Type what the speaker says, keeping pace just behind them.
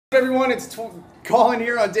Everyone, it's Colin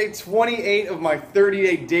here on day 28 of my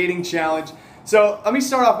 30-day dating challenge. So let me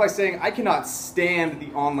start off by saying I cannot stand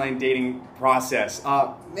the online dating process.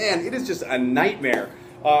 Man, it is just a nightmare.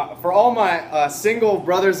 For all my single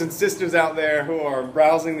brothers and sisters out there who are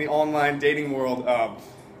browsing the online dating world,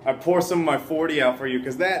 I pour some of my 40 out for you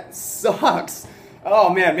because that sucks. Oh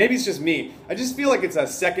man, maybe it's just me. I just feel like it's a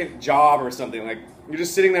second job or something. Like you're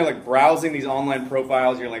just sitting there like browsing these online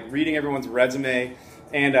profiles, you're like reading everyone's resume.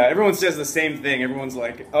 And everyone says the same thing. Everyone's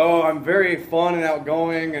like, oh, I'm very fun and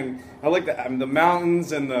outgoing, and I like the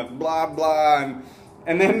mountains and the blah, blah.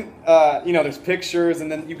 And then, you know, there's pictures,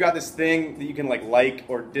 and then you've got this thing that you can like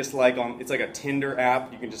or dislike on. It's like a Tinder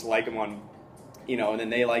app. You can just like them on, you know, and then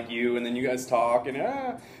they like you, and then you guys talk. And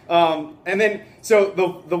then, so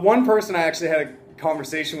the one person I actually had a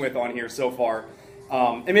conversation with on here so far,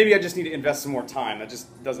 and maybe I just need to invest some more time. That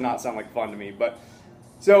just does not sound like fun to me, but...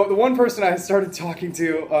 So the one person I started talking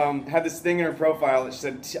to had this thing in her profile that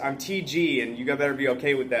said, I'm TG, and you better be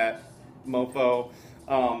okay with that, mofo.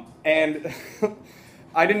 And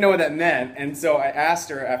I didn't know what that meant, and so I asked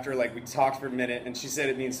her after like we talked for a minute, and she said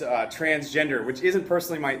it means transgender, which isn't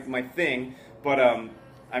personally my thing, but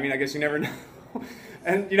I mean, I guess you never know.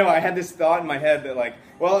 And you know, I had this thought in my head that like,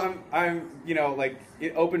 well, I'm you know, like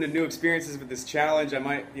open to new experiences with this challenge. I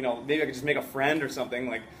might, you know, maybe I could just make a friend or something,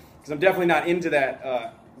 like. Because I'm definitely not into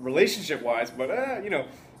that relationship-wise, but you know,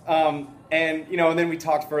 and you know, and then we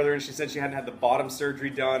talked further, and she said she hadn't had the bottom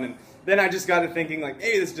surgery done, and then I just got to thinking like,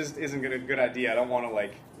 hey, this just isn't a good idea. I don't want to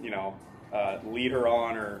like, you know, lead her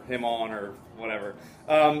on or him on or whatever.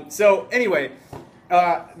 So anyway,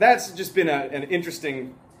 that's just been an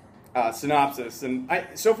interesting synopsis, and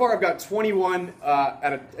so far I've got 21.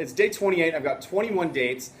 It's day 28. I've got 21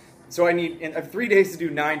 dates. So I have 3 days to do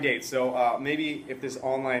 9 dates. So maybe if this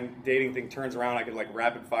online dating thing turns around, I could like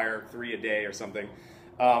rapid fire 3 a day or something.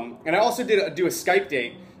 And I also did do a Skype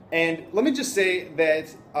date. And let me just say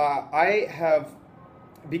that I have,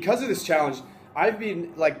 because of this challenge, I've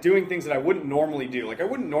been like doing things that I wouldn't normally do. Like I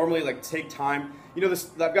wouldn't normally like take time. You know,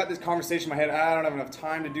 I've got this conversation in my head. I don't have enough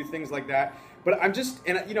time to do things like that. But I'm just,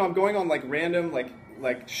 and you know, I'm going on like random like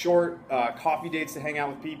short coffee dates to hang out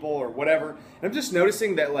with people or whatever. And I'm just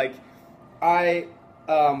noticing that like I'm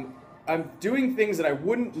doing things that I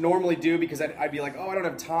wouldn't normally do because I'd be like, oh, I don't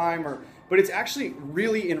have time, but it's actually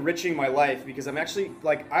really enriching my life because I'm actually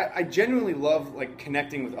like I genuinely love like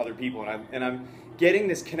connecting with other people, and I'm getting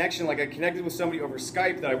this connection. Like I connected with somebody over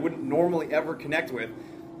Skype that I wouldn't normally ever connect with,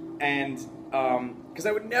 and because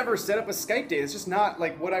I would never set up a Skype date. It's just not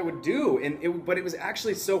like what I would do, but it was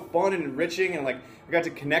actually so fun and enriching, and like I got to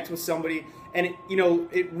connect with somebody, and you know,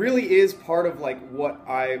 it really is part of like what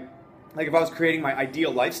like if I was creating my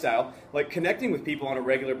ideal lifestyle, like connecting with people on a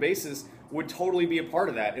regular basis would totally be a part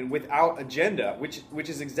of that, and without agenda, which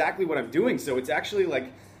is exactly what I'm doing. So it's actually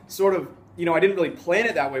like sort of, you know, I didn't really plan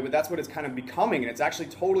it that way, but that's what it's kind of becoming, and it's actually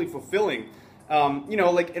totally fulfilling. You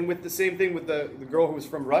know, like, and with the same thing with the girl who was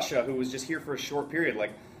from Russia, who was just here for a short period.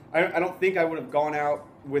 Like, I don't think I would have gone out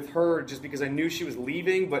with her just because I knew she was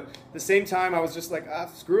leaving, but at the same time, I was just like,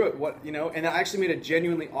 screw it, what, you know? And I actually made a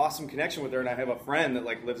genuinely awesome connection with her, and I have a friend that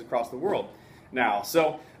like lives across the world now.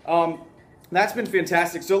 So that's been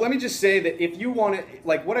fantastic. So let me just say that if you want to,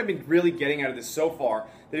 like, what I've been really getting out of this so far,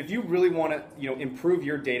 that if you really want to, you know, improve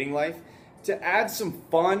your dating life, to add some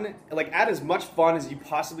fun, like add as much fun as you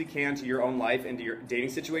possibly can to your own life and to your dating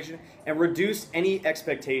situation, and reduce any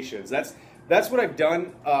expectations. That's what I've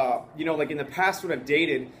done. You know, like in the past when I've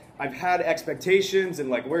dated, I've had expectations and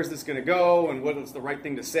like, where's this gonna go and what's the right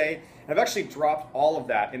thing to say. And I've actually dropped all of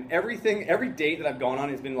that, and every date that I've gone on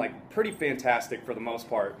has been like pretty fantastic for the most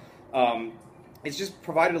part. It's just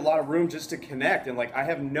provided a lot of room just to connect, and like I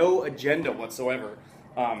have no agenda whatsoever.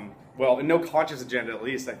 Well, and no conscious agenda, at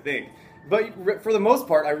least I think. But for the most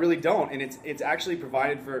part, I really don't, and it's actually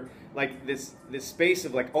provided for like this space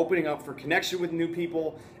of like opening up for connection with new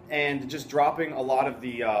people, and just dropping a lot of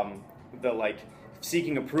the like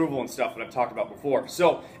seeking approval and stuff that I've talked about before.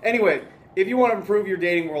 So anyway, if you want to improve your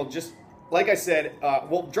dating world, just like I said,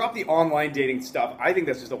 well, drop the online dating stuff. I think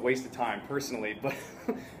that's just a waste of time personally, but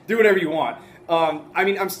do whatever you want. I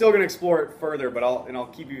mean, I'm still going to explore it further, but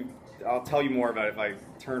I'll tell you more about it if I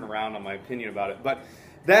turn around on my opinion about it. But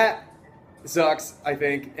that sucks, I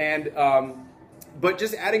think, and but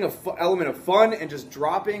just adding a element of fun and just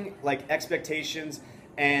dropping like expectations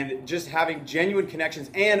and just having genuine connections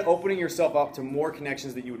and opening yourself up to more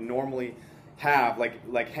connections that you would normally have,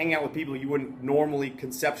 like hanging out with people you wouldn't normally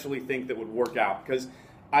conceptually think that would work out, because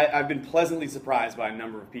I've been pleasantly surprised by a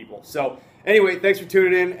number of people. So anyway, thanks for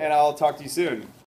tuning in, and I'll talk to you soon.